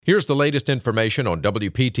Here's the latest information on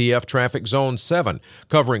WPTF Traffic Zone 7,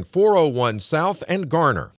 covering 401 South and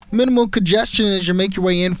Garner. Minimal congestion as you make your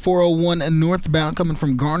way in 401 northbound coming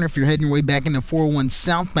from Garner if you're heading your way back into 401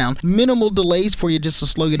 southbound. Minimal delays for you just to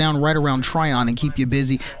slow you down right around Tryon and keep you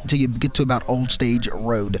busy until you get to about Old Stage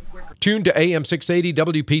Road. Tune to AM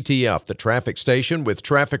 680 WPTF, the traffic station with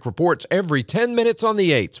traffic reports every 10 minutes on the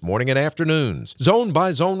 8s, morning and afternoons.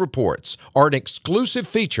 Zone-by-zone reports are an exclusive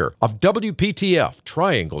feature of WPTF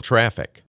Triangle Traffic.